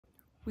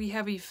We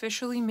have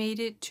officially made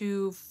it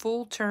to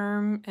full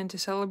term, and to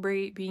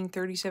celebrate being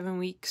 37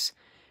 weeks,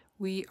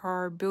 we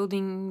are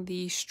building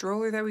the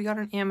stroller that we got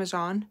on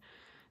Amazon.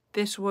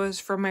 This was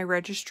from my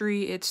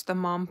registry. It's the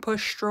Mom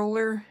Push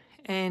stroller,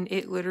 and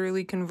it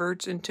literally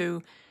converts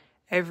into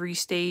every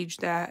stage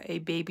that a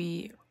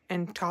baby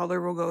and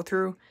toddler will go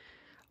through.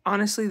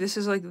 Honestly, this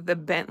is like the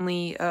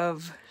Bentley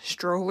of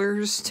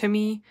strollers to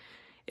me.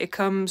 It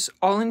comes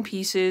all in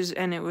pieces,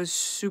 and it was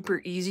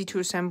super easy to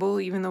assemble,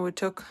 even though it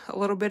took a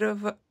little bit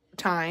of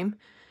time.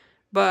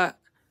 But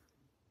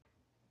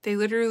they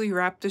literally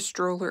wrapped the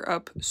stroller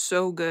up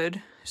so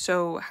good.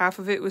 So half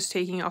of it was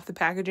taking off the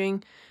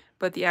packaging,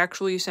 but the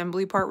actual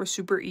assembly part was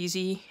super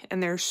easy.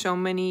 And there's so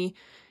many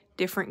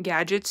different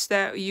gadgets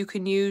that you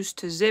can use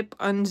to zip,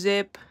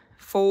 unzip,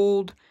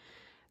 fold.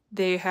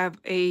 They have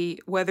a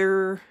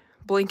weather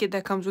blanket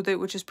that comes with it,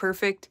 which is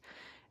perfect.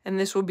 And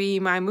this will be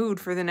my mood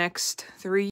for the next 3